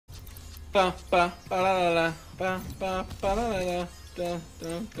Ba ba ba la la la ba ba ba la la la da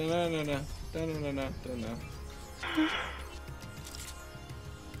da da la la la da la la la da la.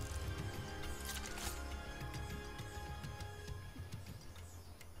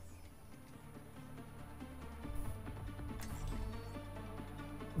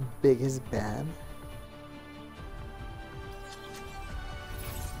 Big is bad.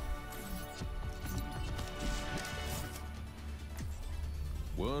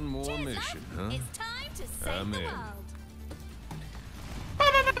 One more mission, huh? It's time to save I'm the in. world.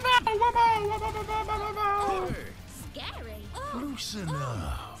 Scary. Loosen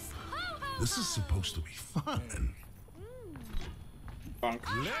up. This is supposed to be fun. Funk.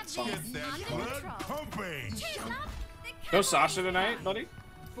 Let's get that blood pumping. No Sasha tonight, buddy?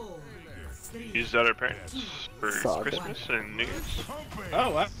 Use that our parents for Saga. Christmas and New Year's. Oh,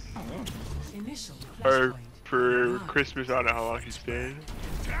 wow. Or for Christmas, I don't know how long he's been.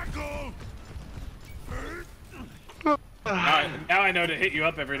 Tackle. Now I know to hit you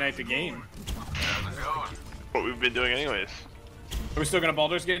up every night to game. What we've been doing anyways. Are we still gonna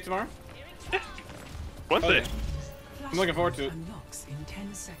Baldur's Gate tomorrow? Wednesday. I'm looking forward to it. Unlocks in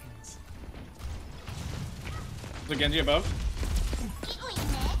 10 seconds. Is the Genji above?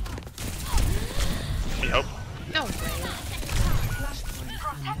 Need help? No way.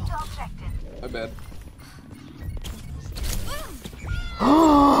 My bad.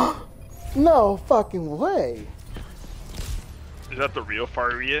 No fucking way. Is that the real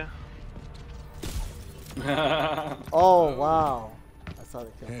fareeha? Oh wow. I saw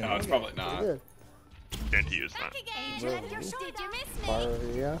the kill. No, it's probably not. Pretty good. Guarantee you it's not. Did you miss me?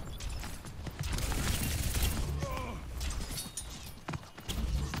 Fareeha.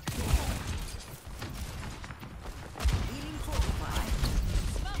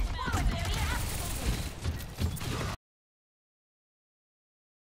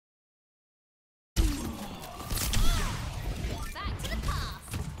 Back to the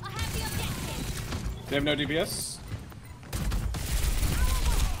past. I have the objective. They have no DPS?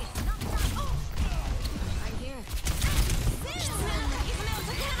 I'm here.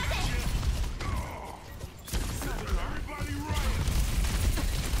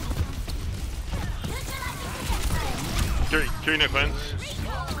 Curing no cleanse.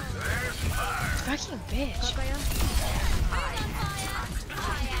 Fucking bitch.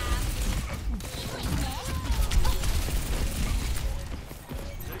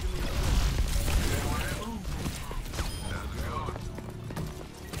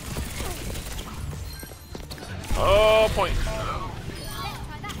 Oh, point.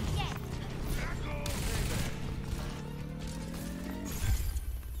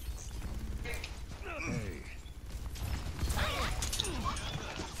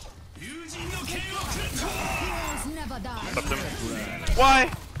 Never die. Stop them.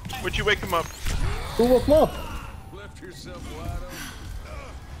 Why? Would you wake him up? Who woke him up? Left yourself wide open.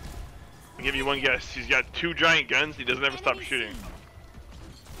 I'll give you one guess. He's got 2 giant guns. He doesn't ever stop shooting.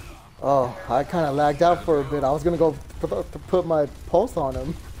 Oh, I kind of lagged out for a bit. I was gonna go put my pulse on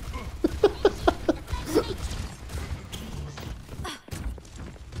him.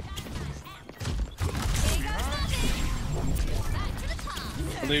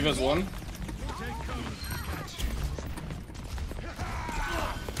 I believe us one.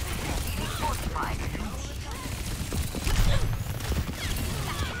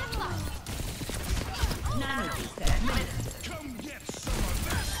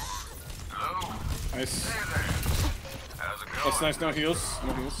 Nice. That's nice, no heals.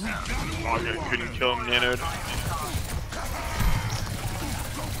 No heals. Oh, I couldn't kill him, nanoed.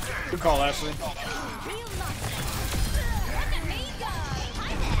 Good call, Ashley.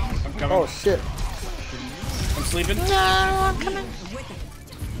 I'm coming. Oh shit. I'm sleeping. No, I'm coming.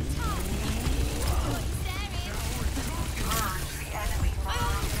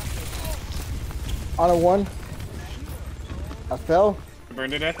 On a one. I fell. I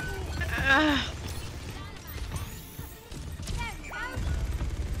burned to death.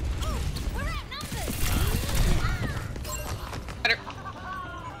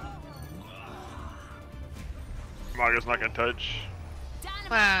 Mario's not gonna touch.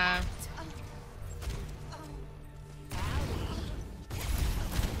 Wow.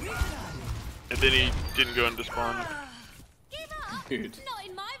 And then he didn't go into spawn. Give up. Dude. Not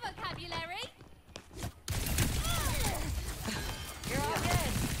in my vocabulary. You're all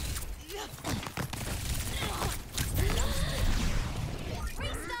good.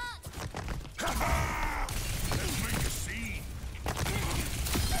 Restart. Let's make a scene.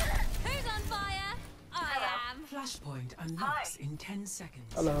 Who's on fire? I am. Flashpoint unlocks in 10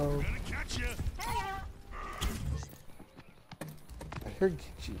 seconds. Hello. Gonna catch you. I heard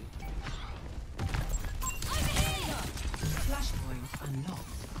Gigi. Flashpoint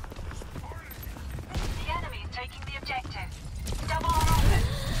unlocked. The enemy's taking the objective. Double our offense.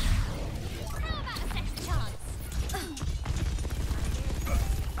 How about a second chance?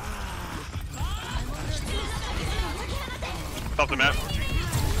 Off the map.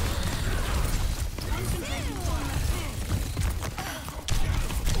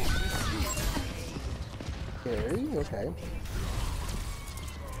 Scary, okay.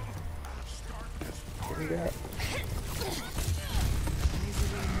 What do we got?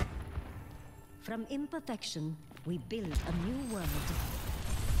 From imperfection, we build a new world.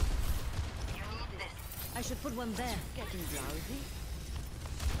 You need this. I should put one there. Getting drowsy.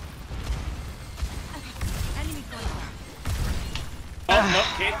 Enemy contact. Oh no,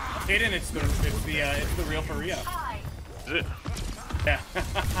 Kaden, it's the real fareeha. Is it? Yeah.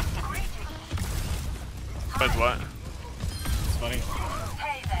 That's what? It's funny.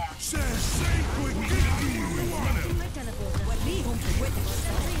 Hey there. My teleporter. What me?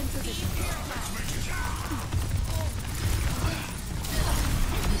 Sentry in position.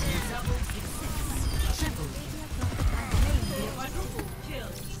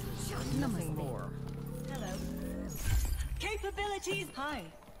 Nothing more. Hello. Capabilities. Hi.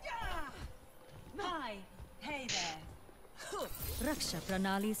 Hi. Hey there. Raksha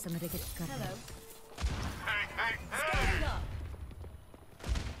Pranali Samrigat Kar. Hello.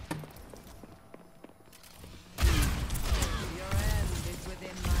 Your end is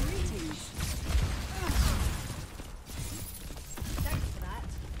within my reach. Thanks for that.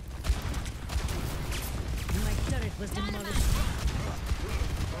 My turret was demolished.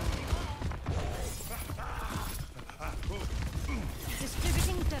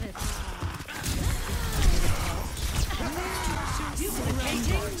 Distributing turrets.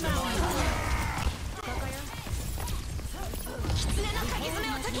 Duplicating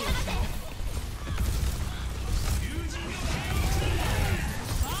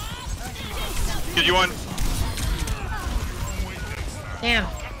Get you one. Damn.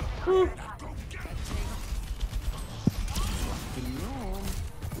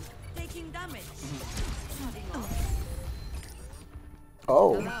 taking damage.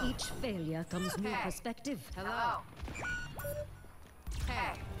 Oh, From each failure comes new perspective. Hello.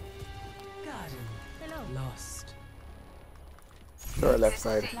 Hey. Garden. Hello. Lost. sure, left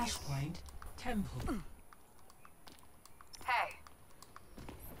side. Flashpoint. Temple. Hey.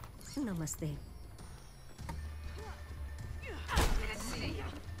 Namaste. Good to see you.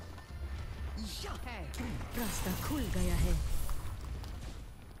 Hey. रास्ता खुल गया है.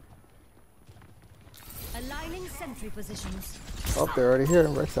 Aligning sentry positions. Oh, they're already here,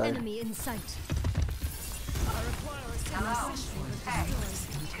 right side. Enemy in sight. Hello. Hey.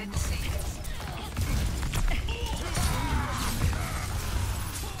 Good to see you.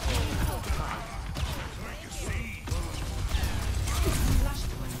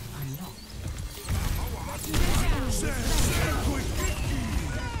 Flashpoint unlocked.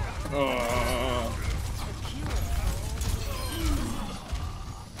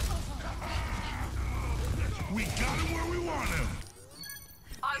 We got him where we want him.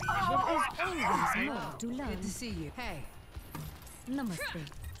 Always more to learn. Good to see you. Hey. Namaste.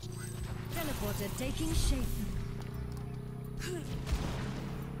 Teleporter taking shape.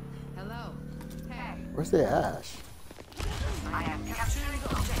 Hello. Hey. Where's the Ash? I am capturing the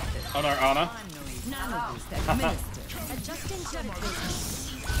objective. On our Ana. Nanoboost administered. Adjusting turret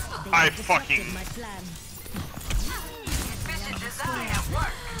positions. They I have disrupted fucking- my plan. Efficient design at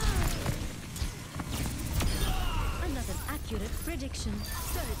work. Another accurate prediction.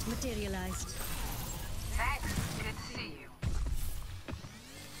 Turret materialized. Thanks. Good to see you.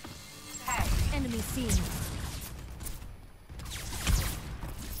 Hey. Enemy seen.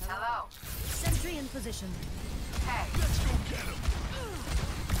 Hello. Sentry in position. Hey.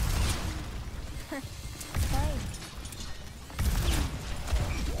 Hey.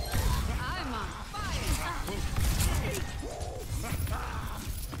 I'm on fire.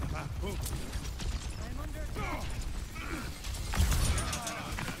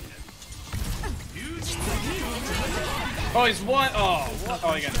 Oh, he's one. Oh, what?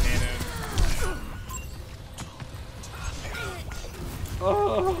 Oh, he got nanoed.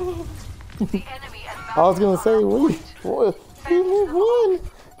 The enemy at I was gonna say, we won.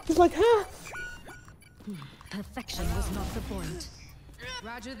 He's like, huh? Perfection was not the point.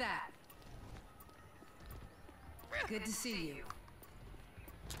 Roger that. Good to see you.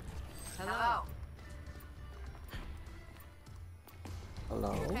 Hello.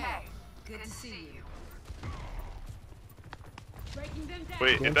 Hello. Hey. Good to see you.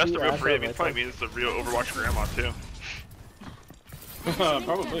 Wait, if that's the real fareeha, it probably means it's the real Overwatch grandma too.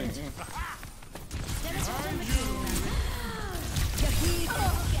 Probably. Yeah.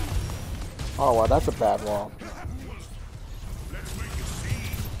 Oh wow, that's a bad wall.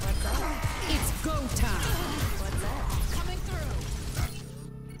 It's go time. Coming through.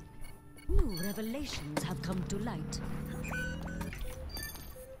 New revelations have come to light.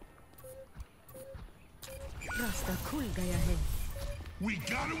 रास्ता खुल गया है. We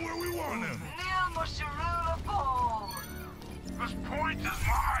got him where we want him. This point is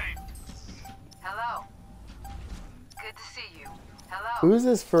mine. Hello. Good to see you. Hello. Who's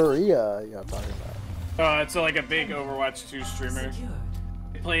this fareeha y'all talking about? It's like a big Overwatch 2 streamer.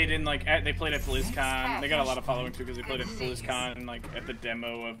 They played in like they played at BlizzCon. They got a lot of following too because they played at BlizzCon and like at the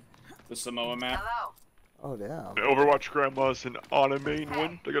demo of the Samoa map. Hello. Oh damn. The Overwatch grandma's an Ana main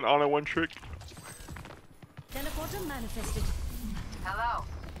one. Like an Ana one trick. Teleporter manifested. Hello.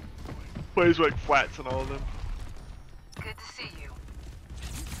 Plays like flats and all of them. Good to see you.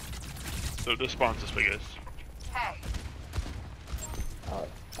 So this spawn's as big as. Hey. Oh,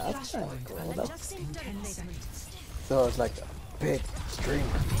 that's kind of cool. That's, Adjusting turret placement. so it's like a big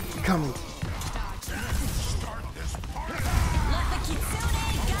streamer coming. Let the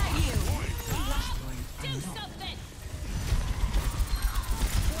Kitsune got you. Do something.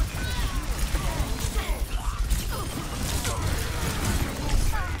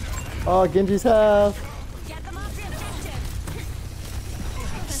 Oh, Genji's half. Get them off the objective.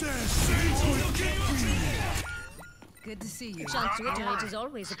 Good to see you. Chance to iterate is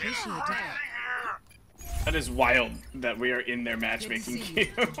always appreciated. That is wild that we are in their matchmaking queue.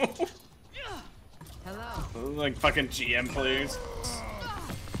 Hello. Like fucking GM players.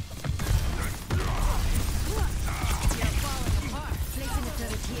 Placing a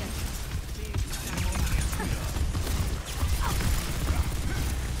turret here.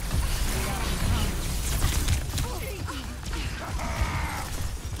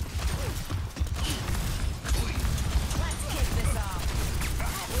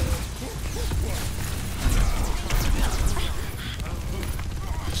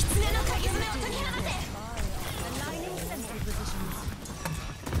 Aligning sentry positions.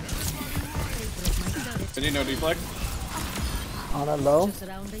 Did you know deflect? On a low.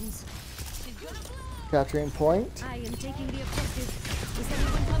 Surroundings. Capturing point. I am taking the objective. Is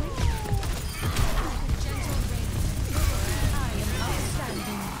anyone coming? Gentle rain. I am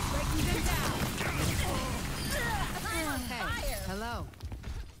outstanding. Breaking them down. Hey. Hello.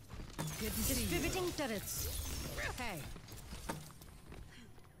 Good to see you. Distributing turrets. Hey.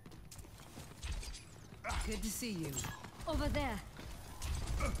 Good to see you. Over there.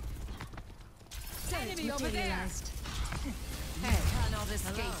 Enemy Turret over there. materialized. Hey. Cannot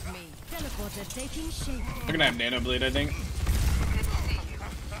escape me. Teleporter taking shape. We're gonna have Nano Blade, I think. Good to see you.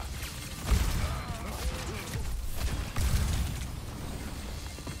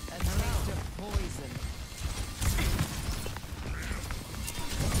 A taste of poison.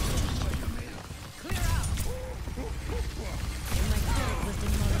 Clear out. My turret was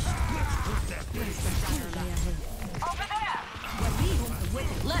demolished. Rasta Kuya ahead.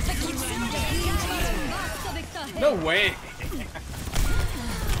 Let the Kitsune got you. No way!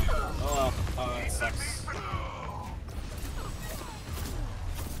 Oh, that sucks.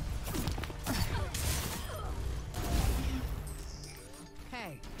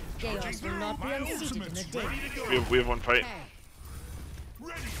 Hey. Chaos will not be unseated in a day. We have one fight. Hey.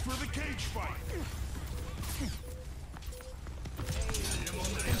 Ready for the cage fight.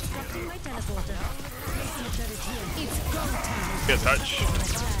 Constructing my teleporter. Placing a turret here. It's go time. Get touch.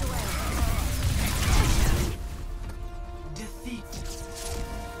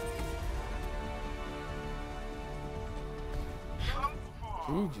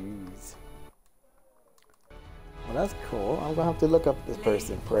 GG's. Well, that's cool. I'm gonna have to look up this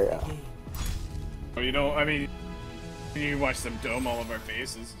person, Freya. Oh, you know, I mean, you watch them dome all of our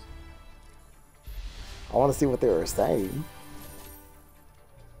faces. I want to see what they were saying.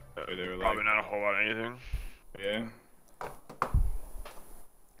 They were like, Probably not a whole lot of anything.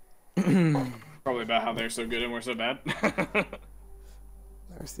 yeah. Probably about how they're so good and we're so bad.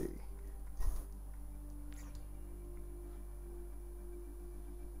 Let's see.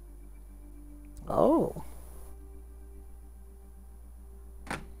 Oh.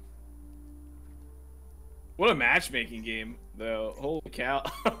 What a matchmaking game, though. Holy cow.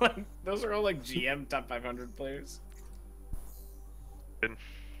 Those are all like GM top 500 players. Good.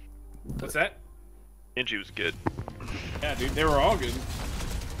 What's that? Angie was good. Yeah, dude, they were all good.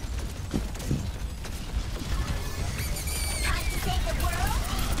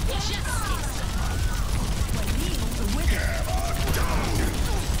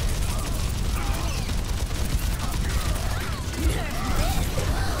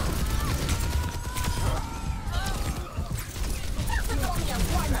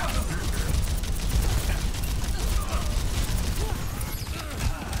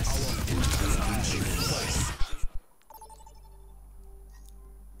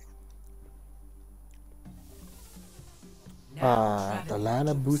 The land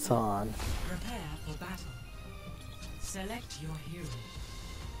of Busan. Prepare for battle. Select your hero.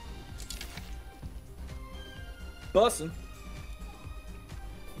 Bussin'.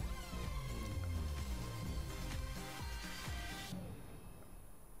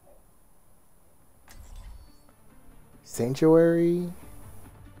 Sanctuary.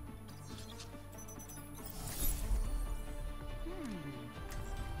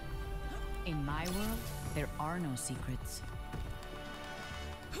 In my world, there are no secrets.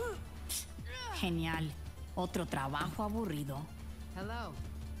 Genial. Otro trabajo aburrido. Hello.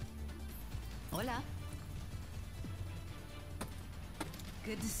 Hola.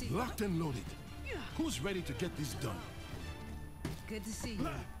 Good to see you. Locked and loaded. Who's ready to get this done? Good to see you.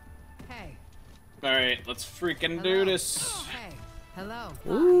 Hey. Alright, let's freaking do this. Hey. Hello.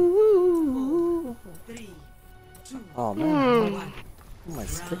 Ooh. 3, 2, Oh man. 1. My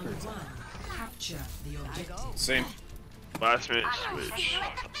stickers. Capture the objective. Same. Last minute switch.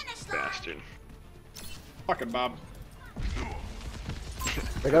 Bastard. Fucking Bob.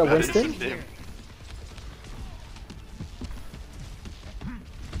 They got a That is Winston? him.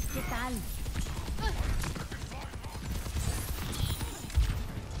 ¿Qué tal?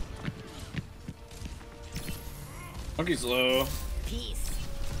 Monkey's low. Peace.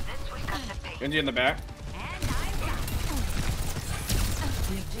 Genji in the back. And I'm back.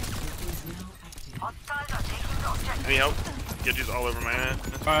 Hostiles are taking the objective. Any help? Genji's all over my head.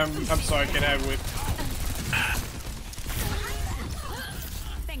 I'm sorry, can I with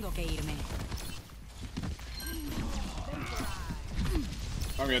Tengo que irme.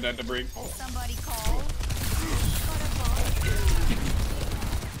 I'm gonna dead debris. Somebody call.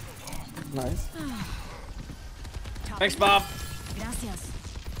 Nice. Thanks, Bob. Gracias.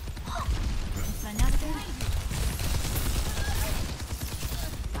 ¿Extrañaste?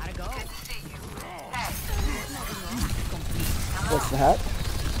 Gotta go. Good to see you. What's the hat?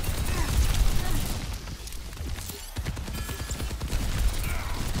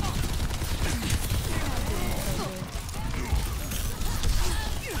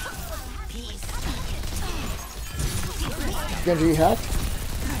 Genji hat?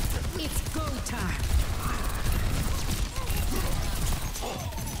 It's go time.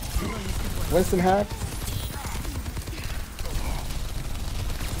 Winston hat?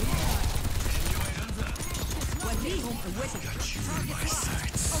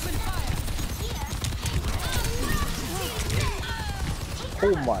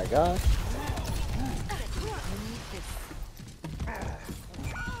 Oh my god.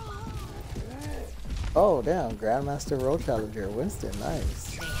 Oh damn, Grandmaster Road Challenger, Winston,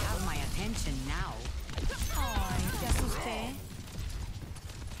 nice. They have my attention now. Ay, te asusté.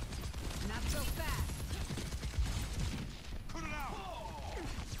 Not so fast.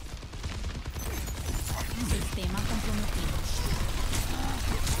 Sistema comprometido.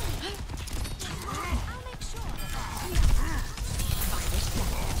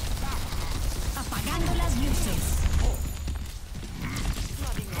 Apagando las luces. Oh,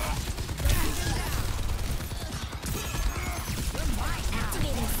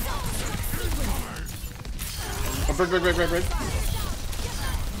 break.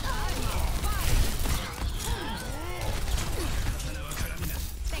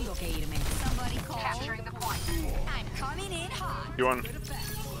 Tengo que irme. Somebody call. Capturing the point. I'm coming in hot. You want?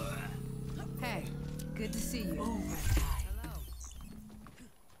 Hey, good to see you.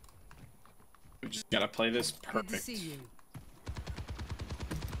 We just gotta play this Good to perfect. see you.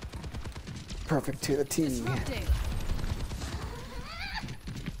 Perfect to the T. Disrupting.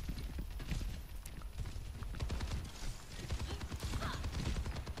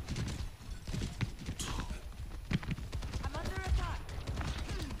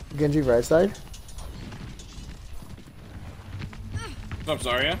 Genji right side? Oh,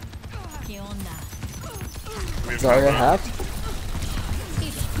 Zarya. ¿Qué onda? Zarya hat?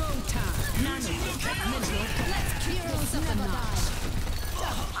 It's go time. Heroes of the night.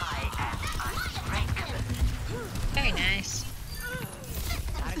 Very nice.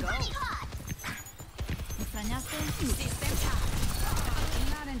 Gotta go. ¿Extrañaste? System time.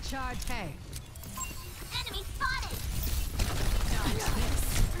 Not in charge. Hey. Enemy spotted.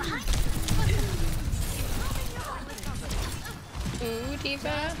 Ooh,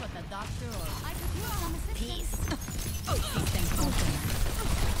 Diva. What the doctor or peace. System open.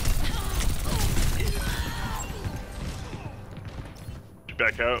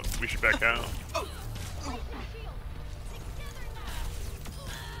 Back out. We should back out.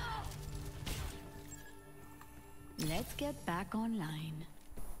 Let's get back online.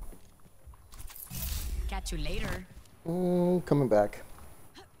 Catch you later. Coming back.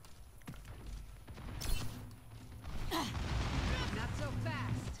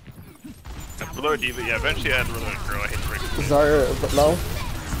 Reload Diva, yeah, eventually I had to reload Girl. I hate to break it. Zarya low.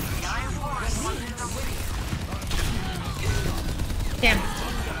 Damn.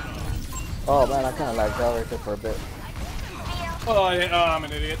 Oh man, I kind of lagged out right there for a bit. Oh, I'm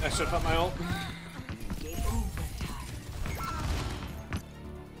an idiot. I should have put my ult.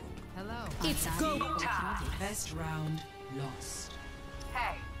 Hello. It's go time. Best round lost.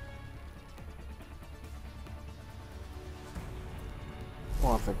 Hey,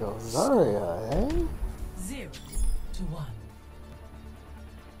 Wants to go Zarya, eh? 0 to 1.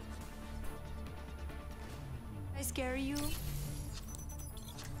 I scare you?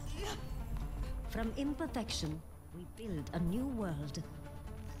 From imperfection, we build a new world.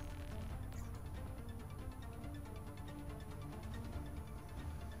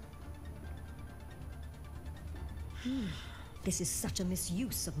 This is such a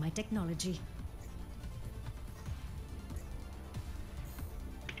misuse of my technology.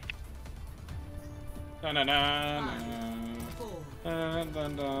 Na na na na. 4, Na, na,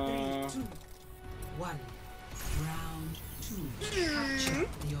 na. 3, 2, 1. Round 2. Capture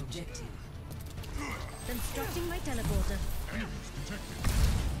the objective. Constructing my teleporter.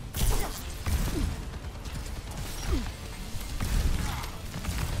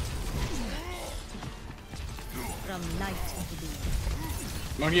 From light into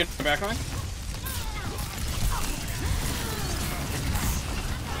being. Monkey in the back line?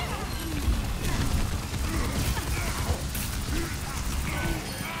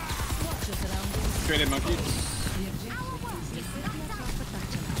 Watch your surroundings. Traded monkey.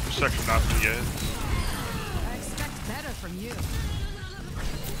 Section not to yet. I expect better from you.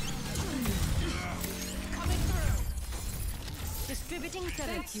 Distributing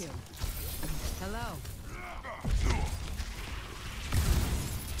turrets. Thank you. Hello.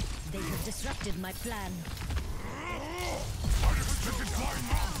 They have disrupted my plan.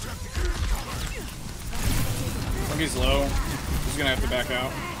 Monkey's low. He's gonna have to back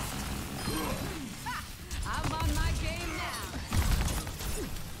out. I'm on my game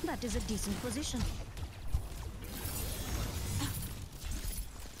now. That is a decent position.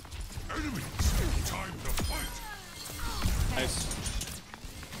 Enemies! Time to fight! Nice.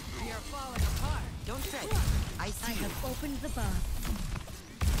 We are falling apart. Don't fret. I I see you. have opened the bar.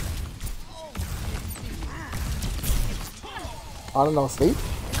 I don't know, sleep?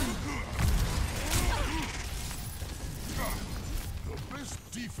 The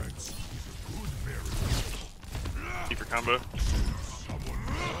best defense is a good barrier. Keep your combo. They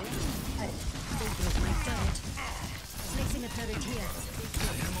broke my turret. Placing a turret here.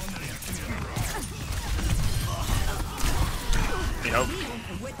 Need help?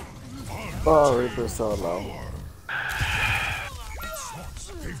 Oh, Reaper's so low.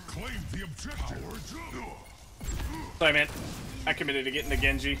 They've claimed the objective. Sorry, man. I committed to getting the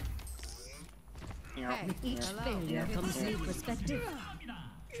Genji. Yeah. Hey, With each hello. failure comes new perspective.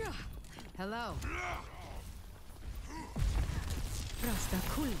 Hello. रास्ता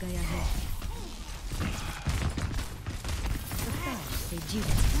खुल गया है. The fast they do.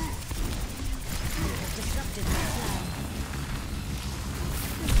 They have disrupted my plan.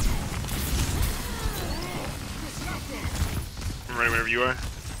 I'm ready whenever you are.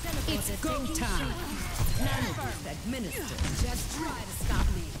 It's go time. Administer. Just try to stop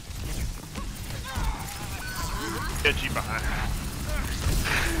me. Get you behind.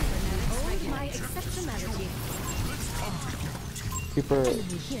 Hold my exceptionality. Keeper.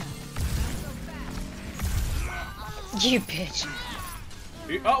 Here. You bitch.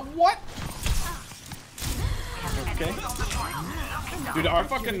 What? Okay. Dude, our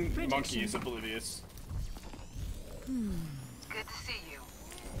fucking monkey is oblivious. good to see you.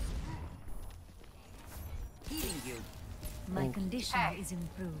 Healing you. My condition is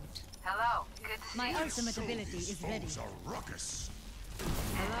improved. Hello, good to see My you. ultimate ability is ready. Foes are ruckus.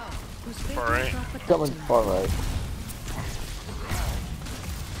 Hello. Whose fate Far right. is our protection. Coming far right.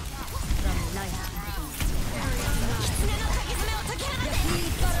 From light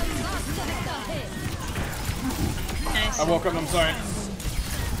Nice. I woke up, I'm sorry.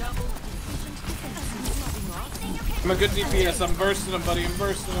 I'm a good DPS, I'm bursting him, buddy, I'm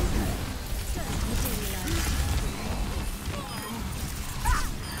bursting him.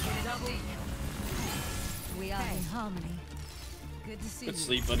 we are in harmony. Good to see Good you.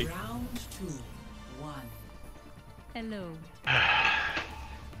 sleep, buddy. Round 2. 1. Hello.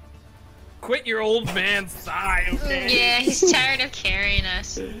 Quit your old man's thigh, okay? Yeah, he's tired of carrying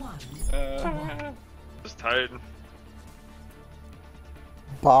us. 1. Just tired.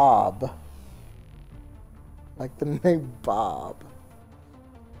 Bob. Like the name Bob.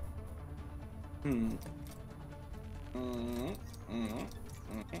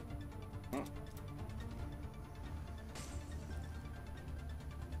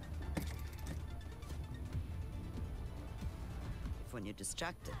 you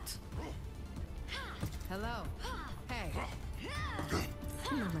distracted. Hello. Hey.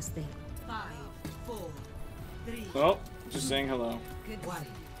 Namaste. 5, 4, 3. Well, just saying hello. Good one.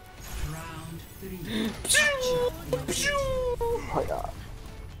 Round 3. Oh, yeah.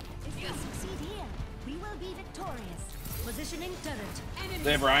 If we succeed here, we will be victorious. Positioning turret.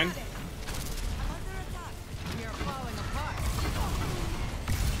 Hey, Brian. We are falling apart.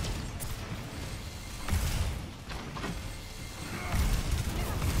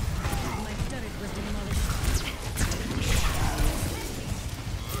 My turret was demolished.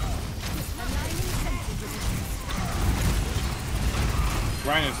 Aligning sentry positions.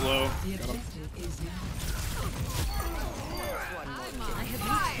 Brian is low. The objective is now. I have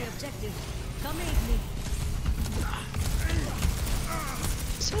reached the objective. Come aid me.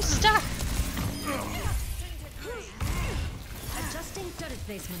 So stuck. Adjusting turret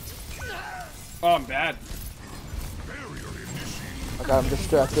placement. Oh, I'm bad. I got him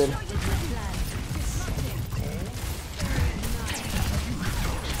distracted.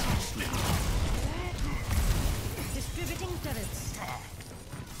 Distributing turrets. I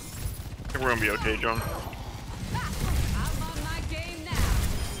think we're gonna be okay, John. I'm on my game now.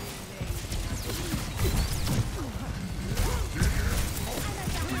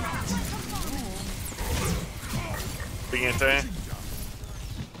 Big anti.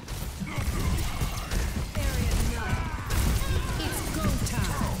 It's go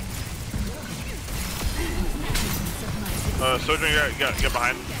time. Sojourn, get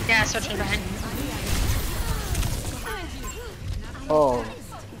behind. Yeah, switching behind. Oh.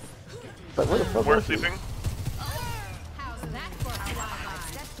 But where the fuck We're was he? sleeping. How's that for a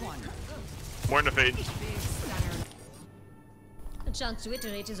flyby? That's one. More in the fade. A chance to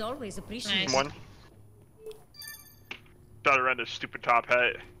iterate is always appreciated. Nice. One. Shot around this stupid top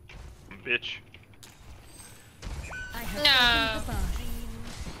hat. Bitch. I have No. opened the bar.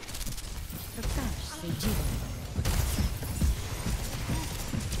 Prakash se jeevan.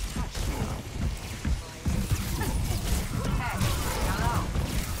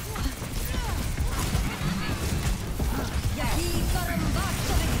 Yahi karam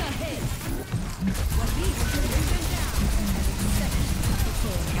vastavika hai. Wahi driven down.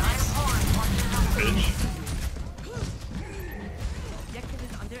 Bitch. Objective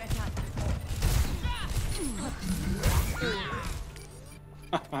is under attack.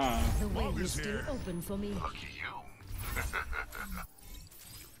 The way is still open for me.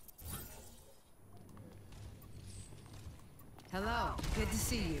 Hello. Good to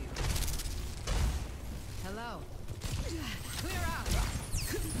see you. Hello. Clear out.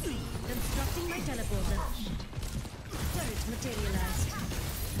 Constructing my teleporter. Turret materialized.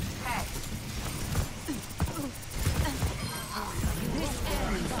 This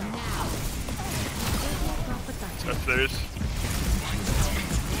ends now. That's theirs.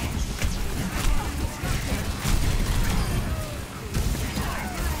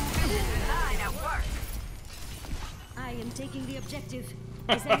 I am taking the objective.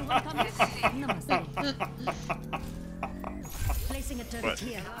 Is anyone coming? Namaste. Placing a turret What?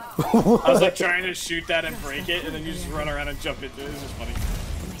 here. I was like trying to shoot that and break it, and then you just run around and jump into it. This is funny.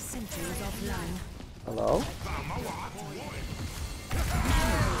 My sentry is offline. Hello?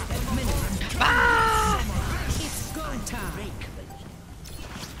 It's go time. Leave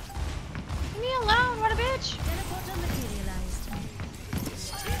me alone, what a bitch. Teleporter materialized.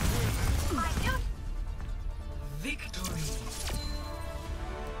 Victory.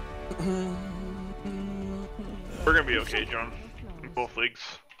 We're gonna be okay, John. In both leagues.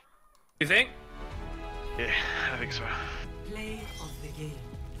 You think? Yeah, I think so. Play of the game.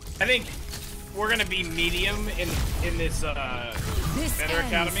 I think we're gonna be medium in this better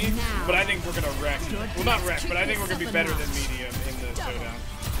academy, now. but I think we're gonna wreck. Well, not wreck, but I think we're gonna be better than medium in the showdown.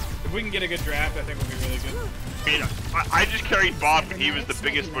 If we can get a good draft, I think we'll be really good. I mean, I just carried Bob, and he was the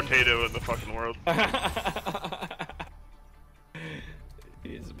biggest potato in the fucking world.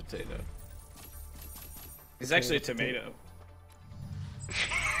 He is a potato. He's actually a tomato.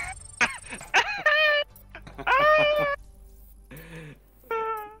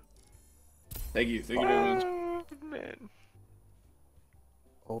 Thank you very much. Oh, man.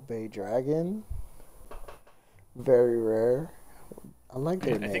 Obey Dragon. Very rare. I like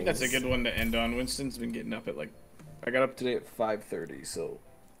their I think that's a names. good one to end on. Winston's been getting up at like, I got up today at 5:30, so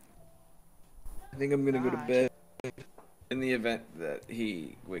I think I'm gonna go to bed in the event that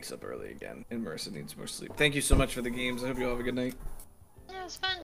he wakes up early again and Marissa needs more sleep. Thank you so much for the games. I hope you all have a good night. Yeah, it was fun.